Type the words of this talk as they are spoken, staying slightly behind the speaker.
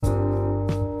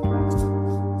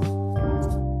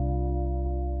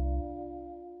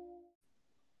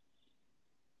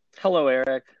Hello,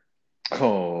 Eric.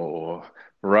 Oh,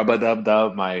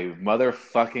 rub-a-dub-dub, my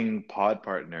motherfucking pod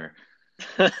partner.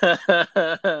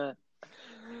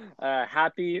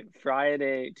 Happy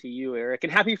Friday to you, Eric,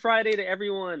 and happy Friday to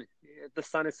everyone. The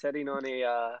sun is setting on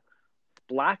a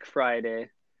Black Friday.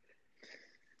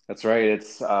 That's right.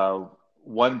 It's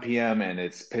 1 p.m. and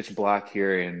it's pitch black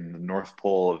here in the North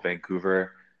Pole of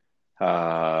Vancouver.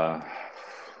 Uh,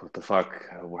 what the fuck?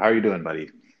 How are you doing, buddy?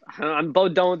 I'm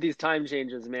about done with these time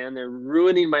changes, man. They're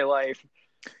ruining my life.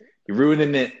 You're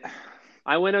ruining it.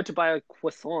 I went out to buy a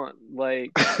croissant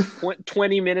like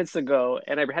 20 minutes ago,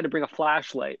 and I had to bring a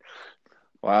flashlight.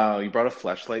 Wow, you brought a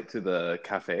flashlight to the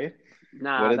cafe?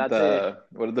 What Nah, did that's it.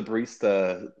 the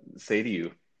barista say to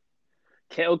you?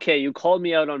 Okay, okay, you called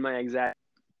me out on my exact,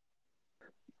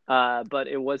 but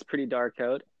it was pretty dark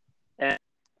out. And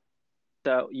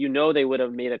so they would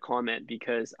have made a comment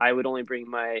because I would only bring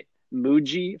my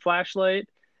Muji flashlight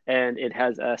and it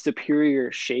has a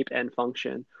superior shape and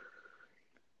function.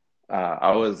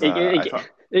 I was I thought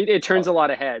It turns a uh,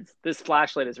 lot of heads. This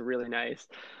flashlight is really nice.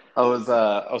 I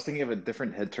was thinking of a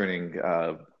different head turning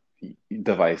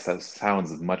device that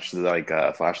sounds much like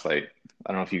a flashlight.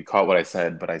 I don't know if you caught what I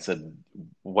said, but I said,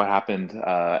 "What happened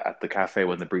at the cafe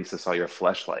when the barista saw your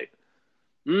flashlight?"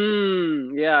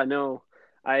 Yeah, no,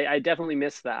 I definitely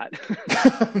missed that.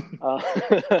 uh,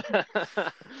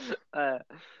 uh,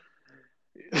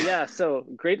 yeah, so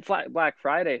great Black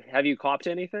Friday. Have you copped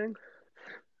anything?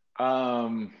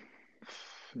 Um,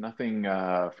 Nothing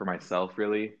for myself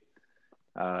really.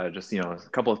 Just a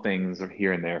couple of things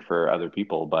here and there for other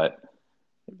people, but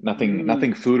nothing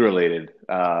Mm. food related.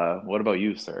 What about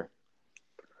you, sir?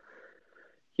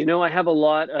 I have a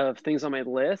lot of things on my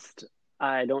list.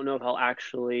 I don't know if I'll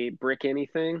actually brick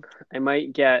anything. I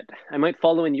might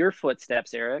follow in your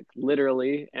footsteps, Eric,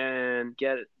 literally, and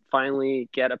finally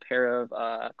get a pair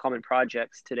of common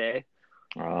projects today.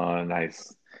 Oh,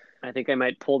 nice. I think I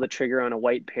might pull the trigger on a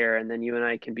white pair, and then you and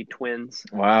I can be twins.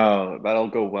 Wow, that'll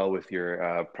go well with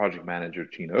your project manager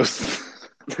chinos.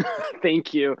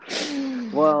 Thank you.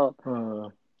 Well, Uh,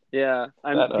 yeah,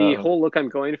 I'm that the whole look I'm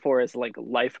going for is like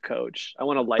life coach. I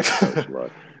want a life coach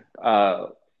look. uh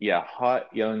yeah,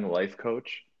 hot young life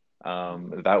coach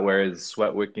that wears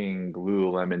sweat wicking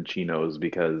Lululemon chinos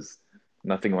because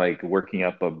nothing like working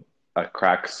up a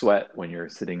crack sweat when you're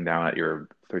sitting down at your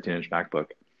 13-inch MacBook.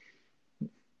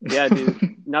 Yeah, dude.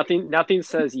 Nothing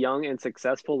says young and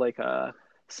successful like a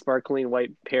sparkling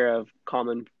white pair of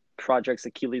common projects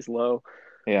Achilles low.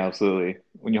 Yeah, absolutely.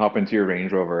 When you hop into your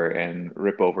Range Rover and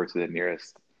rip over to the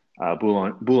nearest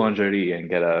boulangerie and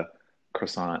get a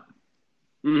croissant.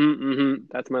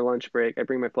 That's my lunch break. I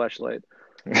bring my flashlight.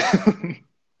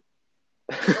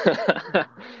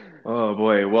 Oh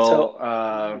boy. So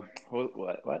Well,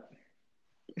 what?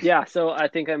 yeah, so I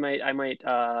think I might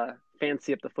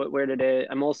fancy up the footwear today.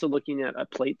 I'm also looking at a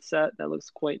plate set that looks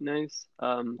quite nice,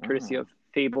 courtesy Oh, of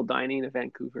Fable Dining, a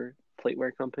Vancouver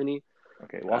plateware company.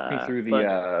 okay.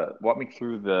 But Walk me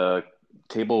through the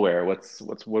tableware. What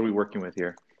are we working with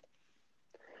here?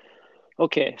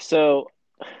 okay, so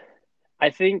I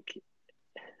think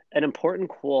an important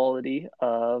quality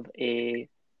of a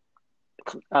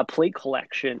plate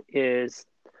collection is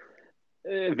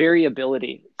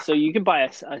variability. So you can buy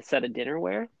a set of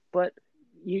dinnerware, but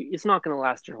it's not going to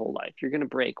last your whole life. You're going to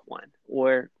break one,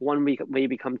 or one may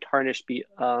become tarnished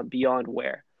beyond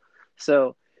wear.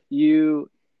 So you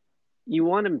you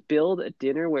want to build a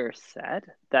dinnerware set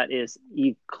that is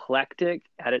eclectic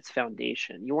at its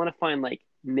foundation. You want to find like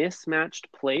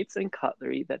mismatched plates and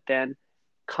cutlery that then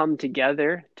come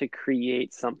together to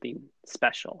create something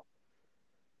special.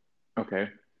 Okay.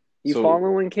 You So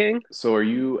following, King? so are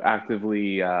you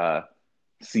actively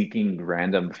seeking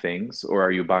random things or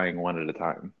are you buying one at a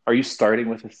time? Are you starting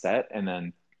with a set and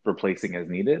then replacing as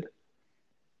needed?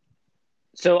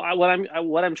 So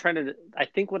what I'm trying to I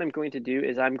think what I'm going to do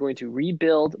is I'm going to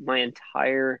rebuild my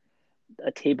entire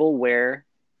tableware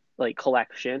like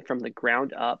collection from the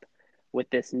ground up with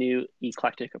this new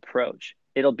eclectic approach.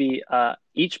 It'll be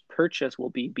each purchase will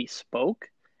be bespoke,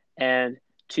 and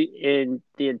to in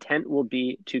the intent will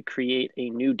be to create a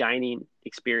new dining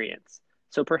experience.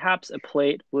 So perhaps a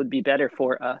plate would be better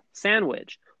for a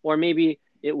sandwich, or maybe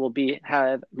it will be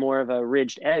have more of a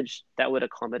ridged edge that would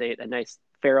accommodate a nice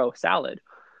farro salad.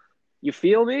 You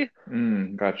feel me?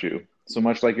 Got you. So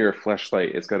much like your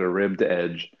fleshlight, it's got a ribbed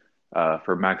edge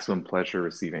for maximum pleasure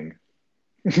receiving.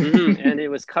 And it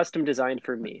was custom designed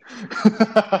for me.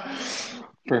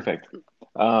 Perfect.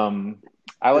 Um,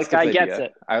 I This like this guy gets idea.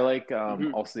 it. I like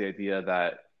hmm also the idea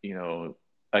that,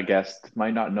 a guest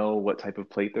might not know what type of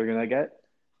plate they're gonna get,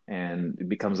 and it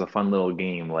becomes a fun little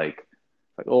game. Like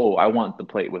Like, oh, I want the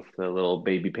plate with the little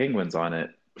baby penguins on it.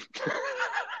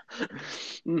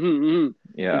 Hmm.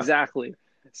 Yeah. Exactly.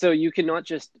 So you can not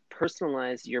just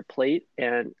personalize your plate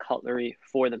and cutlery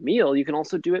for the meal, you can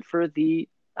also do it for the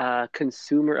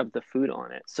consumer of the food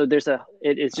on it. So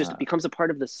it's just, it Uh, becomes a part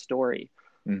of the story.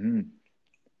 hmm.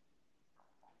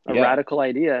 A Yeah. radical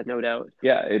idea, no doubt.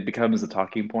 Yeah. It becomes a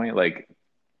talking point. Like,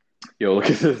 yo, look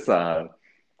at this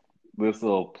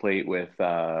little plate with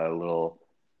little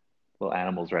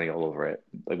animals running all over it.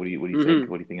 Like, what do you think?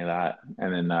 Hmm. What do you think of that?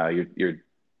 And then your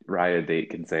Raya date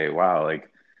can say, wow, like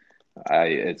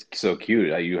it's so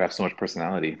cute. You have so much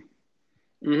personality.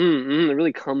 It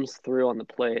really comes through on the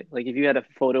plate. Like if you had a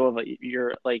photo of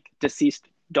your like deceased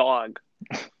dog,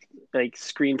 like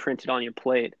screen printed on your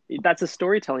plate, that's a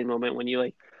storytelling moment when you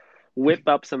like whip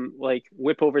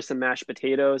over some mashed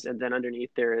potatoes, and then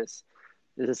underneath there is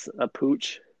a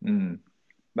pooch. Mm.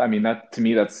 I mean, that to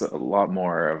me, that's a lot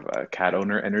more of a cat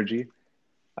owner energy.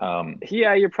 Um,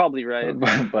 Yeah, you're probably right.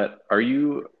 but are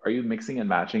you mixing and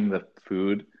matching the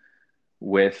food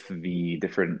with the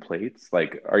different plates?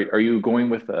 Like, are you going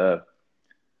with a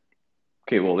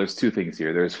okay, well, there's two things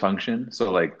here. There's function.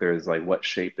 So like there's like what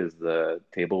shape is the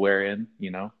tableware in,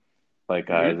 you know? Like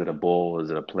Hmm. is it a bowl, is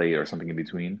it a plate or something in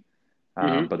between?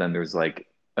 Hmm. But then there's like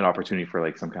an opportunity for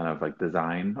like some kind of like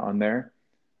design on there.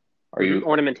 Are you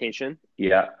Ornamentation.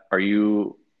 yeah, are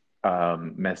you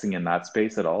messing in that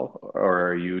space at all? Or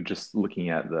are you just looking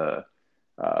at the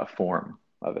form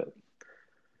of it?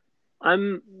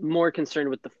 I'm more concerned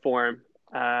with the form.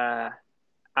 Uh,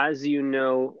 as you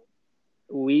know,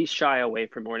 we shy away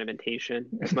from ornamentation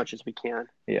as much as we can.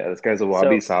 Yeah, this guy's a So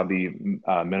wabi-sabi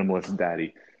minimalist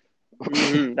daddy.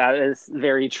 that is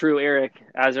very true, Eric.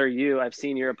 As are you. I've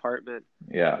seen your apartment.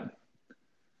 Yeah.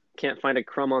 Can't find a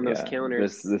crumb on those Yeah, this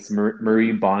counters. this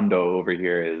Marie Bondo over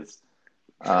here is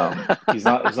he's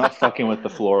not fucking with the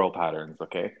floral patterns,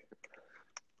 okay?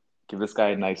 Give this guy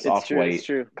a nice It's true. It's off-white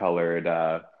true.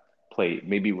 colored plate,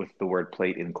 maybe with the word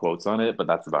plate in quotes on it, but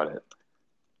that's about it.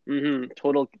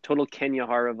 Total Kenya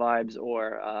Hara vibes,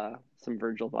 or some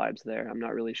Virgil vibes there. I'm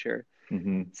not really sure.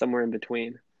 Hmm. Somewhere in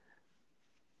between.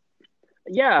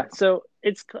 Yeah, so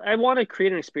I want to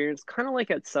create an experience kind of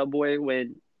like at Subway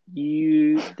when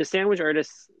the sandwich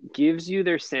artist gives you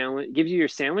your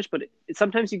sandwich, but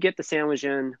sometimes you get the sandwich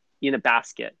in a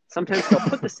basket. Sometimes they'll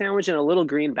put the sandwich in a little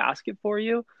green basket for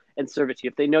you and serve it to you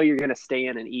if they know you're going to stay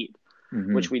in and eat,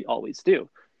 which Hmm. we always do.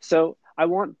 So I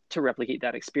want to replicate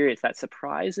that experience, that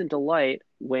surprise and delight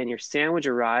when your sandwich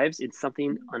arrives in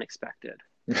something unexpected.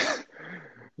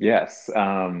 Yes,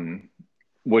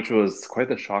 which was quite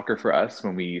the shocker for us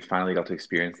when we finally got to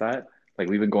experience that. Like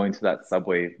we've been going to that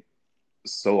Subway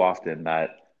so often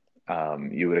that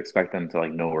you would expect them to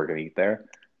like know we're gonna eat there.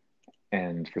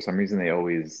 And for some reason, the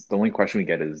only question we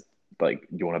get is like,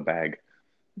 "Do you want a bag?"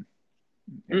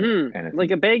 And it's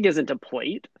Like a bag isn't a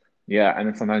plate. yeah, and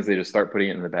then sometimes they just start putting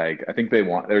it in the bag. I think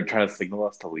they're trying to signal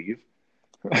us to leave.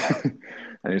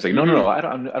 And he's like, "No, no, no,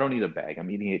 Hmm. I don't need a bag. I'm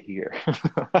eating it here."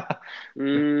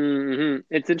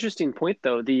 It's an interesting point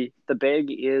though. The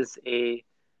bag is a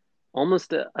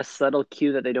almost a subtle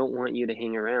cue that they don't want you to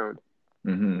hang around.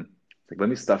 Hmm. It's like, let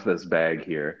me stuff this bag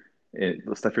here.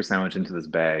 Stuff your sandwich into this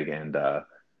bag, and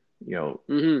you know,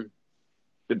 Hmm.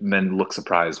 and then look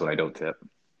surprised when I don't tip.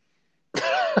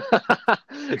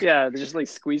 Yeah, they just like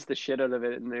squeeze the shit out of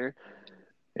it in there.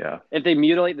 Yeah. If they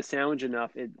mutilate the sandwich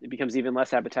enough, it becomes even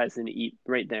less appetizing to eat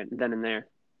right then and there.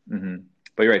 Hmm.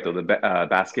 But you're right though. The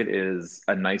basket is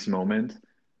a nice moment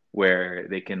where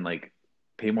they can like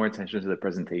pay more attention to the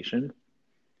presentation.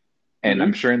 And I'm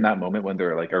Hmm. sure in that moment when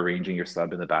they're like arranging your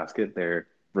sub in the basket, they're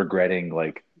regretting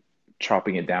like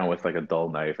chopping it down with like a dull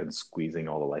knife and squeezing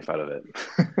all the life out of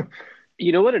it.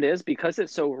 You know what it is? Because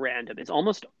it's so random. It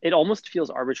almost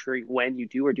feels arbitrary when you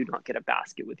do or do not get a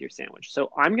basket with your sandwich.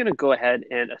 So I'm gonna go ahead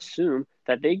and assume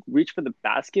that they reach for the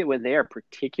basket when they are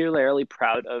particularly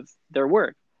proud of their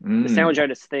work. The sandwich Mm.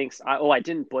 artist thinks, "Oh, I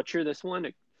didn't butcher this one.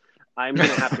 I'm gonna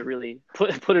have to really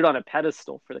put it on a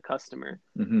pedestal for the customer."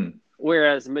 Hmm.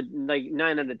 Whereas like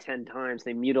 9 out of 10 times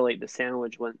they mutilate the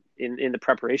sandwich when in the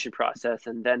preparation process,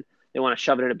 and then they want to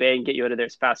shove it in a bag and get you out of there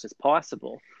as fast as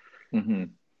possible. Hmm.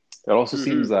 It also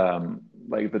seems Hmm.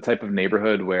 like the type of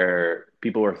neighborhood where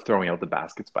people are throwing out the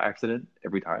baskets by accident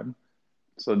every time.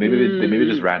 So maybe they maybe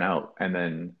just Mm-hmm. ran out, and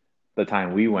then the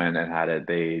time we went and had it,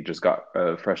 they just got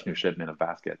a fresh new shipment of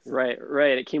baskets. Right,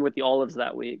 right. It came with the olives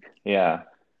that week. Yeah.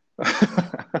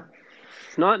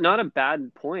 It's not a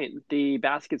bad point. The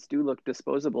baskets do look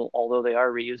disposable, although they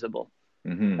are reusable.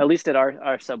 At Hmm. least at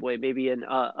our subway. Maybe in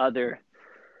other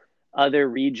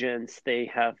regions, they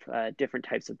have different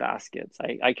types of baskets.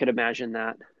 I could imagine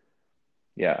that.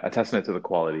 Yeah, a testament to the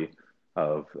quality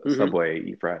of Hmm. Subway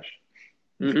Eat Fresh.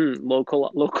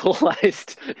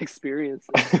 Localized experiences.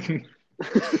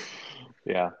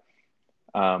 Yeah.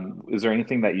 Is there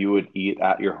anything that you would eat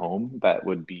at your home that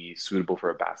would be suitable for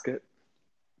a basket?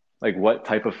 Like what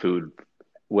type of food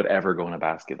would ever go in a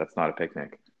basket that's not a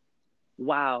picnic?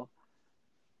 Wow.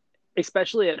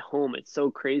 Especially at home, it's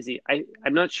so crazy.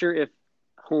 I'm not sure if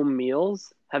home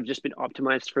meals have just been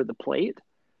optimized for the plate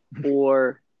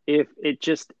or if it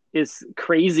just is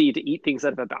crazy to eat things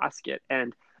out of a basket.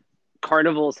 And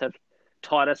carnivals have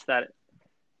taught us that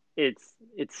it's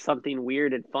something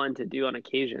weird and fun to do on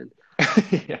occasion.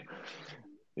 Yeah.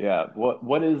 Yeah.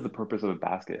 What is the purpose of a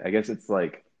basket? I guess it's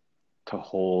like to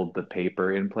hold the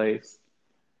paper in place.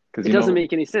 Because It doesn't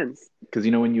make any sense.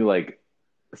 when you like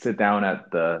sit down at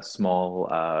the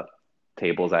small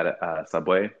tables at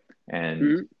Subway and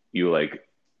Mm-hmm. you like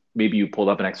maybe you pulled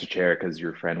up an extra chair because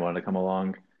your friend wanted to come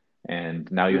along, and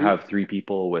now you Mm-hmm. have three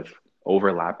people with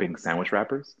overlapping sandwich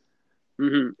wrappers.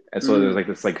 Mm-hmm. And so there's Mm-hmm. like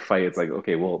this like fight. It's like,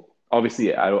 okay, well,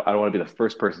 obviously I don't want to be the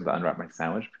first person to unwrap my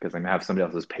sandwich because I'm gonna have somebody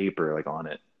else's paper like on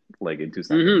it like in 2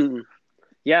 seconds. Mm-hmm.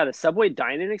 Yeah, the Subway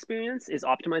dining experience is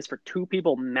optimized for two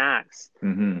people max.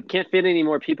 Hmm. Can't fit any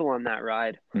more people on that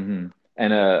ride. Hmm.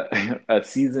 And a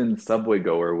seasoned Subway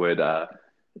goer would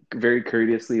very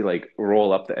courteously like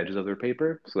roll up the edges of their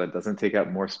paper so that it doesn't take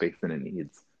up more space than it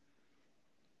needs.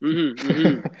 Mm-hmm.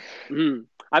 Mm-hmm. Mm-hmm.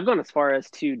 I've gone as far as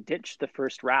to ditch the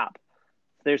first wrap.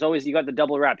 There's always you got the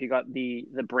double wrap. You got the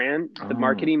brand, the Oh.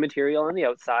 marketing material on the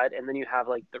outside, and then you have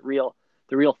like the real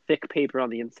thick paper on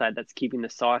the inside that's keeping the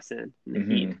sauce in the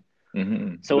Hmm. heat.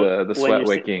 Hmm. So The when sweat you're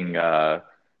wicking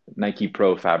Nike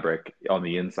Pro fabric on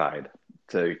the inside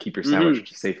to keep your mm-hmm,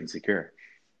 sandwich safe and secure.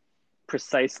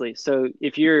 precisely. So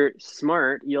if you're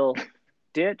smart, you'll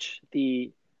ditch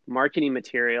the marketing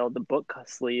material, the book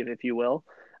sleeve, if you will.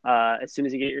 As soon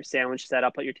as you get your sandwich set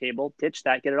up at your table, ditch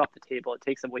that, get it off the table. It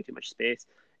takes up way too much space,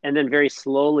 and then very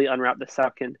slowly unwrap the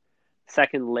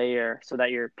second layer so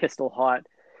that your pistol hot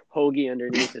hoagie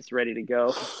underneath is ready to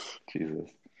go. Jesus.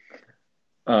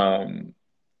 Um,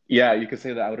 yeah, you could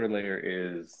say the outer layer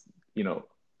is,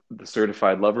 the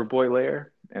certified lover boy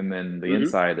layer, and then the Mm-hmm.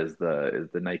 inside is the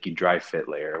Nike dry fit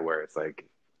layer where it's like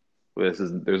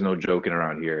there's no joking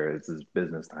around here. This is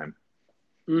business time.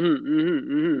 Mm-hmm,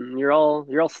 mm-hmm, mm-hmm. You're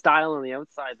all style on the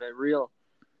outside, but real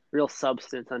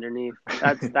substance underneath.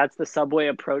 That's the Subway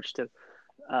approach to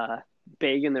uh,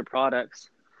 bagging their products.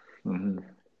 Hmm.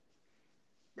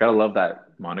 Gotta love that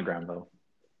monogram though.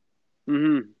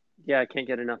 Mm-hmm. Yeah, I can't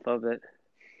get enough of it.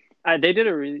 They did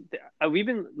a really. We've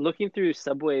been looking through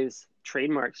Subway's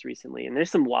trademarks recently, and there's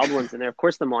some wild ones in there. Of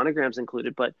course, the monograms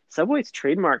included, but Subway's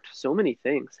trademarked so many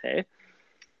things. Hey.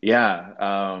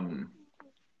 Yeah,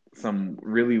 some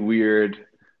really weird,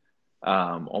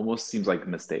 almost seems like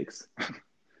mistakes.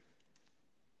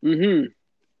 Mm-hmm.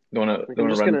 Like Don't I'm wanna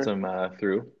just run gonna. some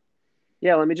through.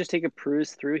 Yeah, let me just take a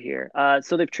peruse through here.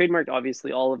 So they've trademarked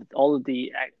obviously all of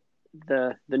the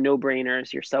no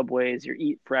brainers, your Subways, your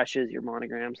Eat Freshes, your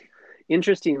monograms.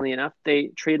 Interestingly enough, they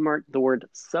trademarked the word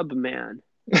Subman.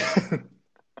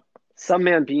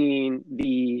 Subman being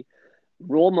the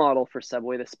role model for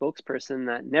Subway, the spokesperson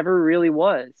that never really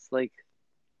was. Like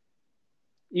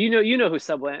you know who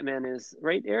Subwayman is,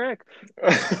 right, Eric?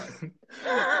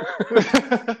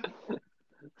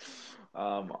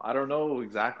 I don't know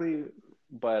exactly,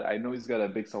 but I know he's got a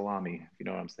big salami, if you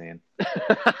know what I'm saying.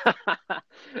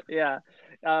 Yeah.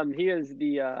 He is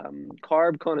the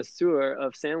carb connoisseur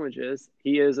of sandwiches.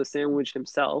 He is a sandwich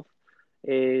himself.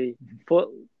 A foot,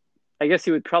 I guess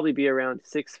he would probably be around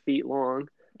 6 feet long,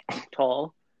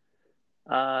 tall.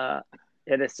 Uh,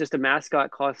 and it's just a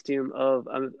mascot costume of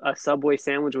a Subway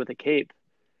sandwich with a cape.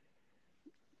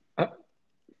 Uh,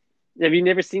 Have you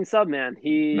never seen Subman?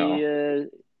 no,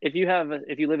 If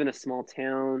you live in a small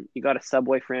town, you got a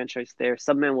Subway franchise there.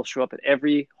 Subman will show up at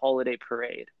every holiday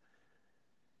parade.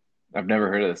 I've never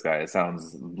heard of this guy. It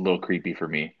sounds a little creepy for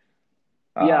me.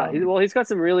 Yeah, Um, he's got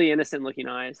some really innocent looking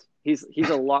eyes. He's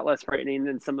a lot less frightening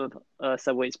than some of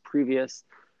Subway's previous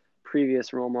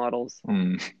role models.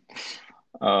 hmm.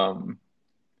 Um,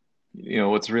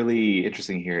 what's really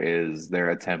interesting here is their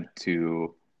attempt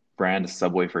to brand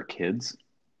Subway for kids.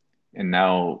 And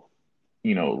now,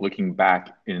 looking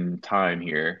back in time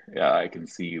here, yeah, I can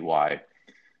see why.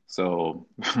 So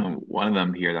one of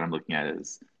them here that I'm looking at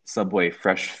is Subway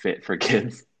Fresh Fit for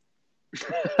Kids.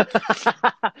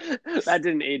 That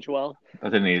didn't age well.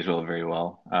 That didn't age well very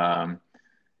well.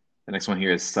 The next one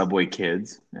here is Subway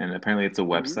Kids, and apparently it's a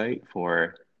Hmm. website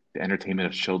for the entertainment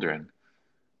of children.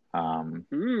 Um,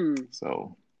 Hmm.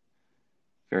 so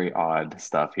very odd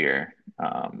stuff here.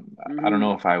 I don't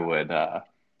know Mm. if I would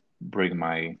bring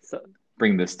my So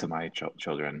bring this to my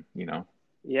children, you know.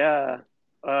 yeah,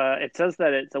 it says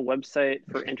that it's a website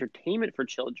for entertainment for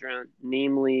children,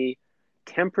 namely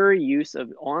temporary use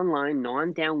of online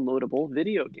non-downloadable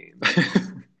video games.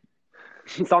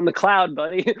 It's on the cloud,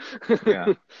 buddy.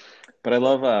 Yeah. But I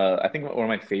love I think one of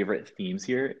my favorite themes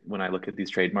here when I look at these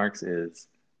trademarks is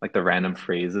like the random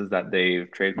phrases that they've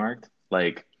trademarked,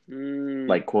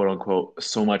 Mm. quote unquote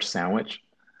so much sandwich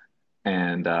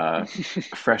and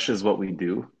fresh is what we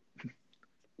do.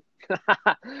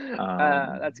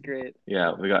 That's great.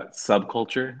 Yeah, we got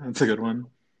subculture. That's a good one.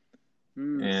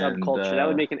 And Subculture. That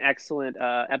would make an excellent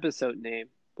episode name.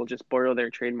 We'll just borrow their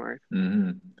trademark.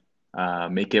 mhm.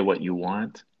 Make it what you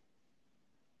want.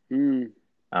 Mm.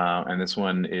 And this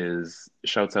one is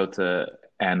shouts out to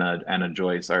Anna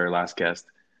Joyce, our last guest.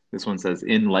 This one says,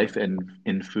 "In life and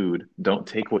in food, don't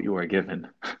take what you are given."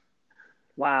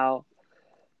 Wow.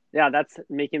 Yeah, that's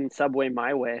making Subway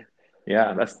my way.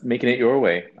 Yeah, that's making it your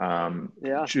way.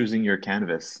 Yeah. Choosing your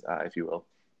canvas, if you will.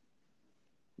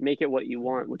 Make it what you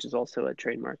want, which is also a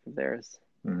trademark of theirs.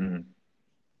 Hmm.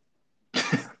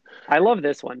 I love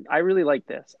this one. I really like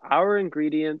this. Our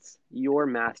ingredients, your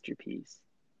masterpiece.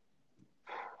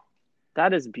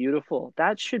 That is beautiful.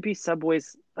 That should be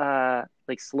Subway's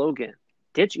like slogan.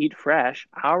 Ditch eat fresh.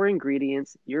 Our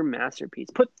ingredients, your masterpiece.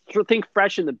 Think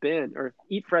fresh in the bin or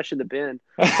eat fresh in the bin.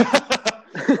 Go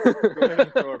ahead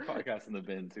and throw our podcast in the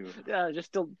bin too. Yeah,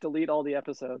 just delete all the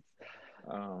episodes.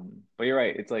 But you're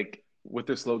right. It's like with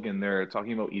their slogan, they're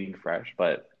talking about eating fresh,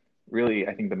 but really,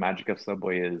 I think the magic of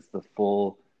Subway is the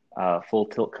full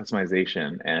tilt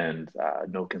customization and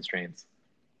no constraints.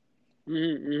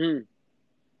 Mm-hmm.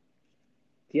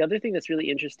 The other thing that's really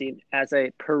interesting as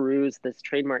I peruse this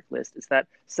trademark list is that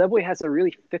Subway has a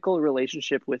really fickle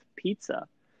relationship with pizza.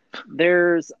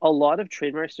 There's a lot of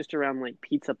trademarks just around like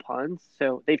pizza puns.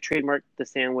 So they've trademarked the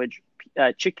sandwich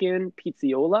chicken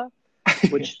pizziola,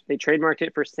 which they trademarked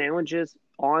it for sandwiches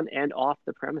on and off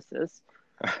the premises.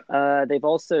 They've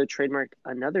also trademarked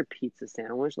another pizza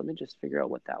sandwich. Let me just figure out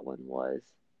what that one was.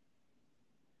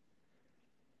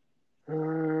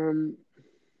 Um,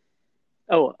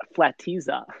 oh,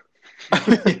 Flatiza,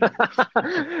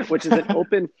 which is an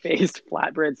open-faced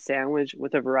flatbread sandwich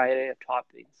with a variety of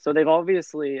toppings. So they've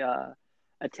obviously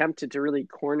attempted to really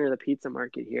corner the pizza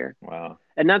market here. Wow.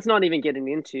 And that's not even getting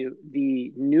into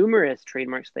the numerous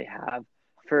trademarks they have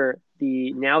for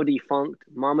the now defunct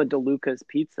Mama DeLuca's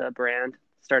pizza brand,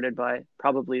 started by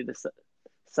probably the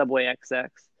Subway XX.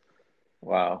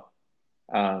 Wow.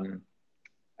 Um,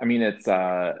 I mean, it's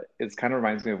kind of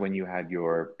reminds me of when you had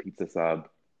your pizza sub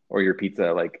or your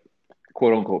pizza, like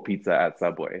quote unquote pizza at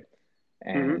Subway,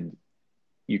 Mm-hmm. and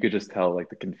you could just tell like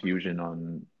the confusion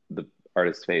on the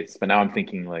artist's face. But now I'm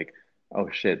thinking like, oh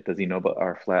shit, does he know about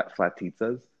our flat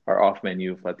pizzas, our off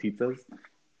menu flat pizzas?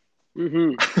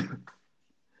 Mm-hmm.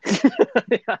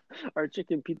 Yeah. Our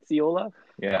chicken pizziola.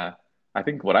 Yeah, I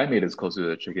think what I made is closer to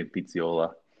the chicken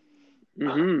pizziola.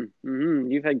 Mm-hmm.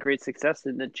 Mm-hmm. You've had great success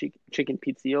in the chicken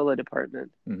pizziola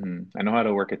department. I know how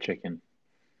to work a chicken.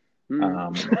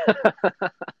 Mm.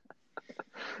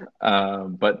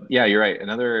 Um, but yeah, you're right.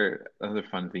 Another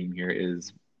fun theme here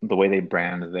is the way they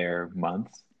brand their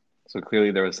months. So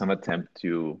clearly there was some attempt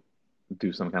to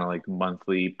do some kind of like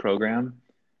monthly program.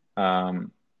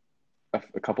 Um,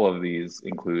 a couple of these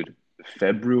include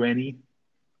February.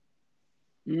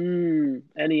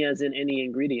 Any as in any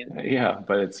ingredient. Yeah,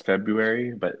 but it's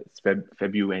February, but it's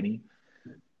February.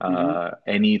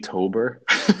 Mm-hmm. Anytober.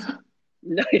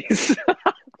 Nice.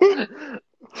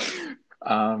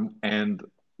 And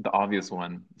the obvious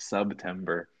one,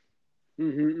 September.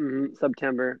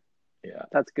 September. Yeah.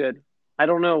 That's good. I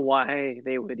don't know why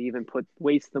they would even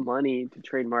waste the money to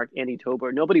trademark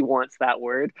Anytober. Nobody wants that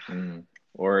word.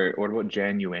 Or what about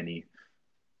January?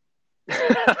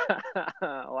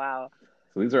 Wow.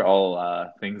 So these are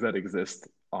all things that exist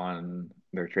on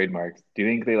their trademarks. Do you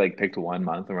think they like picked one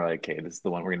month and were like, okay, this is the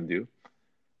one we're gonna do?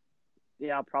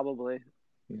 Yeah, probably.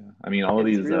 Yeah. I mean,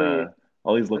 It's really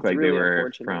all these look that's like they really were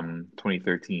unfortunate. from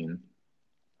 2013.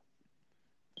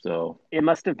 So It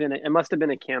must have been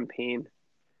a campaign.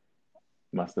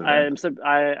 must have been.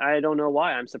 I don't know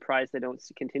why. I'm surprised they don't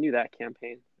continue that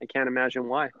campaign. I can't imagine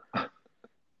why.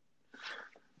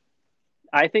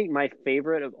 I think my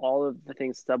favorite of all of the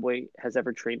things Subway has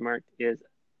ever trademarked is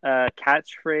a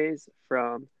catchphrase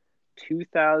from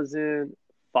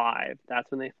 2005. That's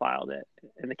when they filed it.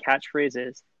 And the catchphrase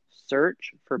is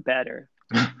search for better.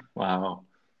 Wow.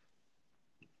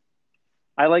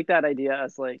 I like that idea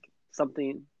as like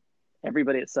something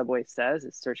everybody at Subway says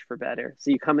is search for better.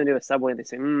 So you come into a Subway and they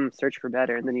say, search for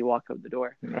better. And then you walk out the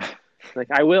door. Like,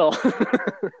 I will.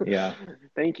 Yeah.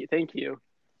 Thank you. Thank you.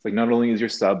 It's like not only is your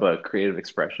sub a creative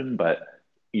expression, but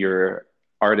your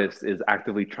artist is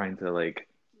actively trying to like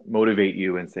motivate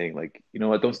you and saying like, you know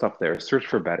what, don't stop there. Search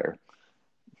for better.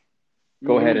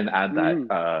 Go ahead Mm-hmm. and add that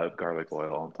Mm-hmm. garlic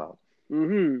oil on top.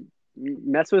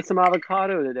 Mm-hmm. Mess with some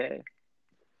avocado today.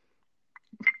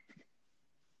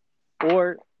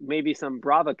 Or maybe some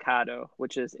bravocado,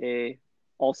 which is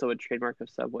also a trademark of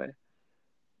Subway.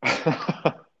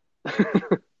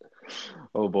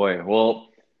 Oh boy. Well,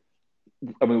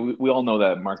 I mean, we all know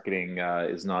that marketing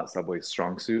is not Subway's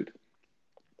strong suit.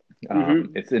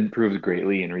 Mm-hmm. It's improved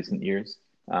greatly in recent years,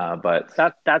 but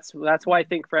That's why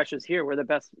Think Fresh is here. We're the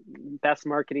best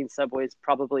marketing Subway's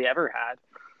probably ever had.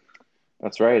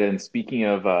 that's right. And speaking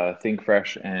of Think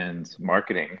Fresh and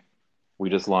marketing, we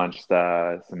just launched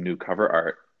some new cover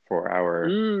art for our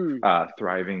Mm.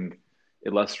 thriving,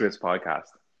 illustrious podcast.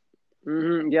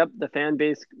 Mm-hmm. Yep, the fan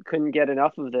base couldn't get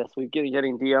enough of this. We've been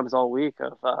getting DMs all week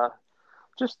of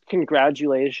just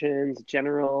congratulations,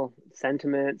 general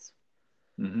sentiments,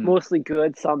 Hmm. mostly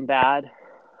good, some bad.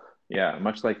 Yeah,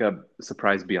 much like a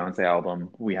surprise Beyonce album,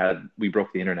 we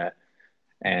broke the internet,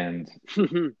 and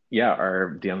yeah,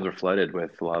 our DMs were flooded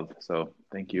with love. So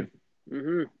thank you.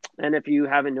 Hmm. And if you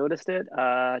haven't noticed it,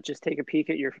 just take a peek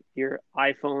at your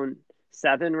iPhone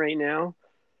 7 right now,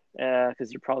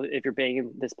 because you're probably if you're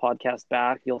banging this podcast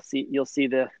back, you'll see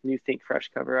the new Think Fresh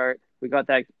cover art. We got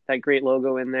that great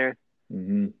logo in there.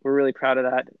 Hmm. We're really proud of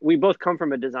that. We both come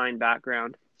from a design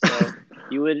background, so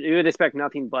you would expect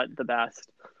nothing but the best.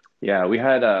 Yeah, we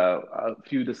had a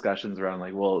few discussions around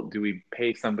like, well, do we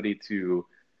pay somebody to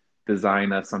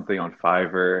design us something on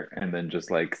Fiverr and then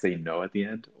just like say no at the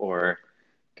end, or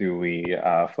do we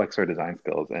flex our design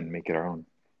skills and make it our own?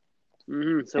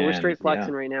 So we're And straight yeah,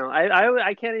 flexing right now.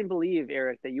 I can't even believe,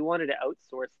 Eric, that you wanted to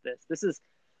outsource this. This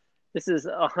is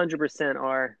 100%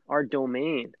 our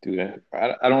domain. dude,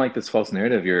 I don't like this false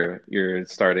narrative you're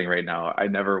starting right now. I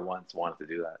never once wanted to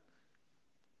do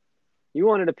You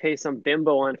wanted to pay some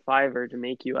bimbo on Fiverr to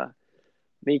make you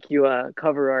a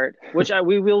cover art, which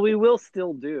we will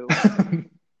still do. that.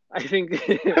 I think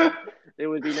it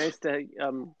would be nice to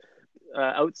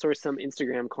outsource some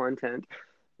Instagram content.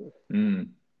 Mm,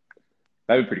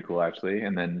 that'd be pretty cool actually.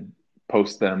 And then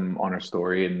post them on our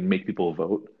story and make people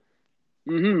vote.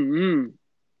 Mm-hmm,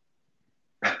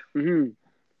 mm-hmm.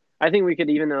 I think we could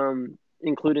even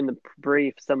include in the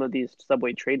brief some of these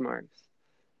Subway trademarks.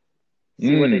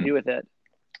 See what they do Mm, with it.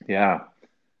 yeah.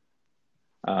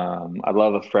 I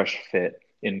love a fresh fit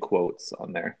in quotes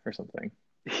on there or something.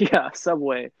 Yeah,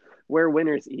 Subway, where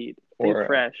winners eat. Think Or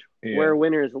fresh, yeah. where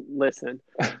winners listen.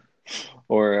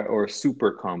 Or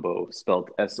super combo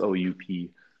spelled SOUP.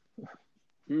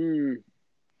 Mm.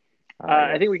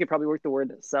 I Yes. think we could probably work the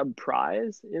word sub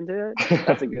prize into it.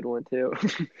 That's a good one too.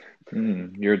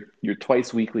 Your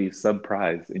twice weekly sub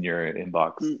prize in your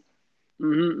inbox.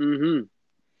 Mm-hmm, mm-hmm.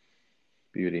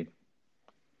 Beauty.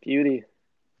 Beauty.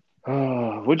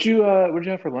 Oh, what'd you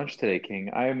have for lunch today,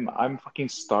 King? I'm fucking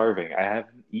starving. I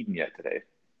haven't eaten yet today.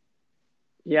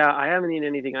 Yeah, I haven't eaten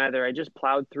anything either. I just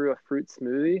plowed through a fruit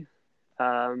smoothie.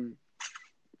 Um,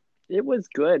 it was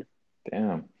good.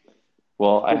 Damn.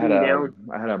 Well, Holding me down.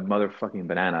 I had a motherfucking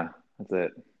banana. That's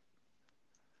it.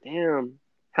 Damn.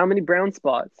 How many brown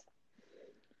spots?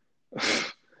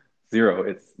 Zero.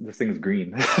 It's this thing's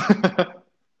green.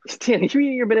 Damn, you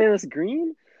eating your bananas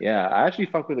green? Yeah, I actually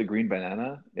fuck with a green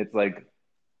banana. It's like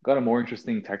got a more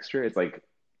interesting texture. It's like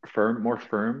more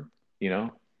firm, you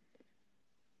know?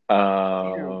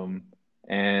 Damn. Um,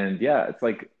 and yeah,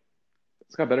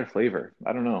 it's got better flavor.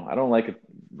 I don't know. I don't like it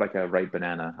like a ripe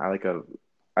banana. I like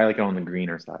it on the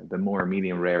greener side. The more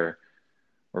medium rare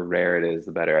or rare it is,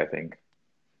 the better, I think.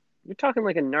 You're talking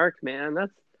like a narc, man.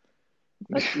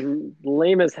 That's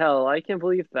lame as hell. I can't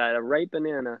believe that. A ripe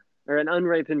banana or an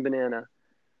unripened banana.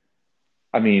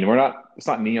 I mean, it's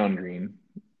not neon green,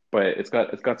 but it's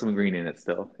got some green in it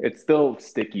still. It's still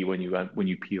sticky when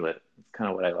you peel it. It's kind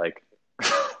of what I like.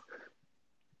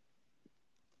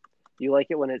 You like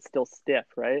it when it's still stiff,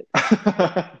 right?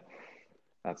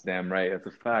 That's damn right. That's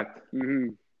a fact. Mm-hmm.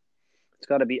 It's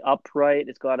got to be upright.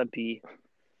 It's got to be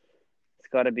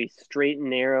straight and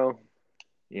narrow,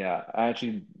 Yeah,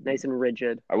 nice and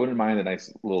rigid. I wouldn't mind a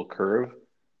nice little curve.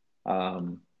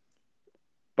 Um,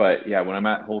 but yeah, when I'm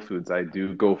at Whole Foods, I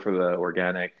do go for the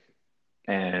organic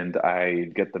and I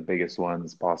get the biggest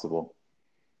ones possible.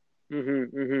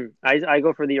 Mm-hmm, mm-hmm. I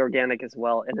go for the organic as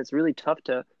well, and it's really tough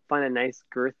to find a nice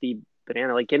girthy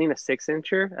banana. Like getting a 6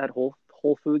 incher at Whole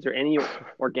Foods or any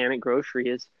organic grocery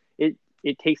is it.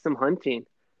 it takes some hunting.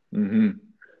 Hmm.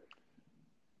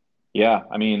 Yeah,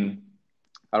 I mean,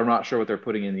 I'm not sure what they're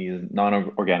putting in these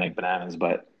non-organic bananas,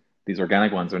 but these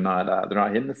organic ones are not they're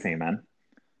not hitting the same, man,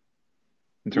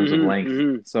 in terms of Mm-hmm. length.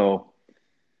 Mm-hmm. So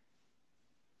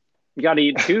You got to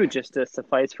eat two just to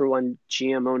suffice for one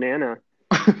GMO nana.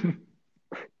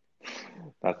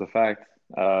 that's a fact.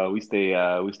 We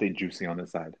stay juicy on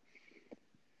this side.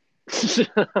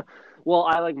 Well,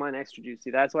 I like mine extra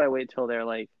juicy. That's why I wait till they're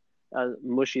like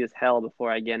mushy as hell before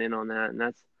I get in on that, and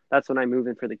that's when I move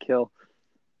in for the kill.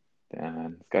 Damn,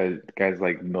 man. This guy's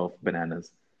like MILF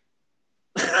bananas.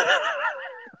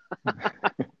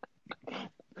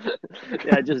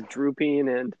 Yeah, just drooping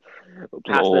and Just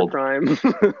past their old. prime.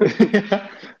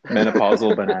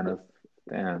 Menopausal bananas.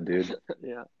 Damn, dude.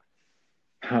 Yeah,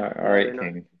 All yeah, right, they're not.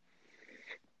 King.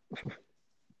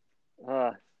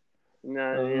 Uh,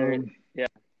 no, Um, yeah,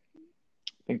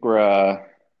 I think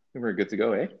we're good to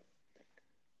go, eh?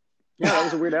 yeah. That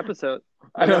was a weird episode.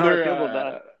 I don't know how I Another feel about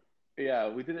that. yeah,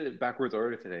 we did it backwards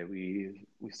order today. We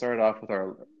started off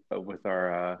with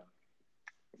our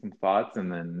some thoughts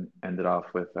and then ended off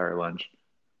with our lunch.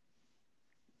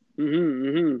 Mm-hmm,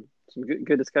 mm-hmm. Some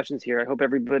good discussions here. I hope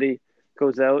everybody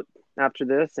goes out after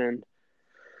this and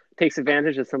takes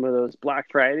advantage of some of those Black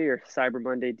Friday or Cyber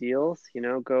Monday deals.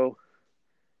 Go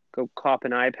cop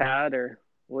an iPad or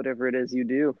whatever it is you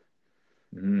do.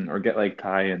 Or get like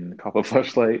Thai and cup of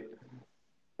flashlight.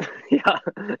 Yeah,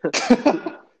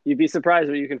 you'd be surprised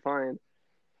what you can find.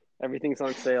 Everything's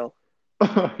on sale.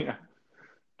 Yeah.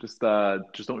 Just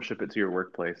don't ship it to your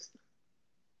workplace.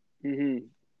 Mm-hmm.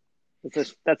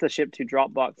 That's a ship to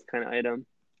Dropbox kind of item.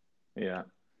 Yeah.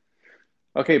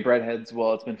 Okay, breadheads.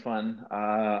 Well, it's been fun.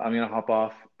 I'm gonna hop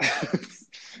off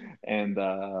and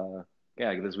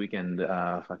yeah, this weekend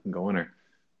fucking go winner.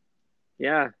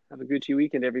 Yeah, have a Gucci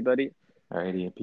weekend, everybody. Alrighty.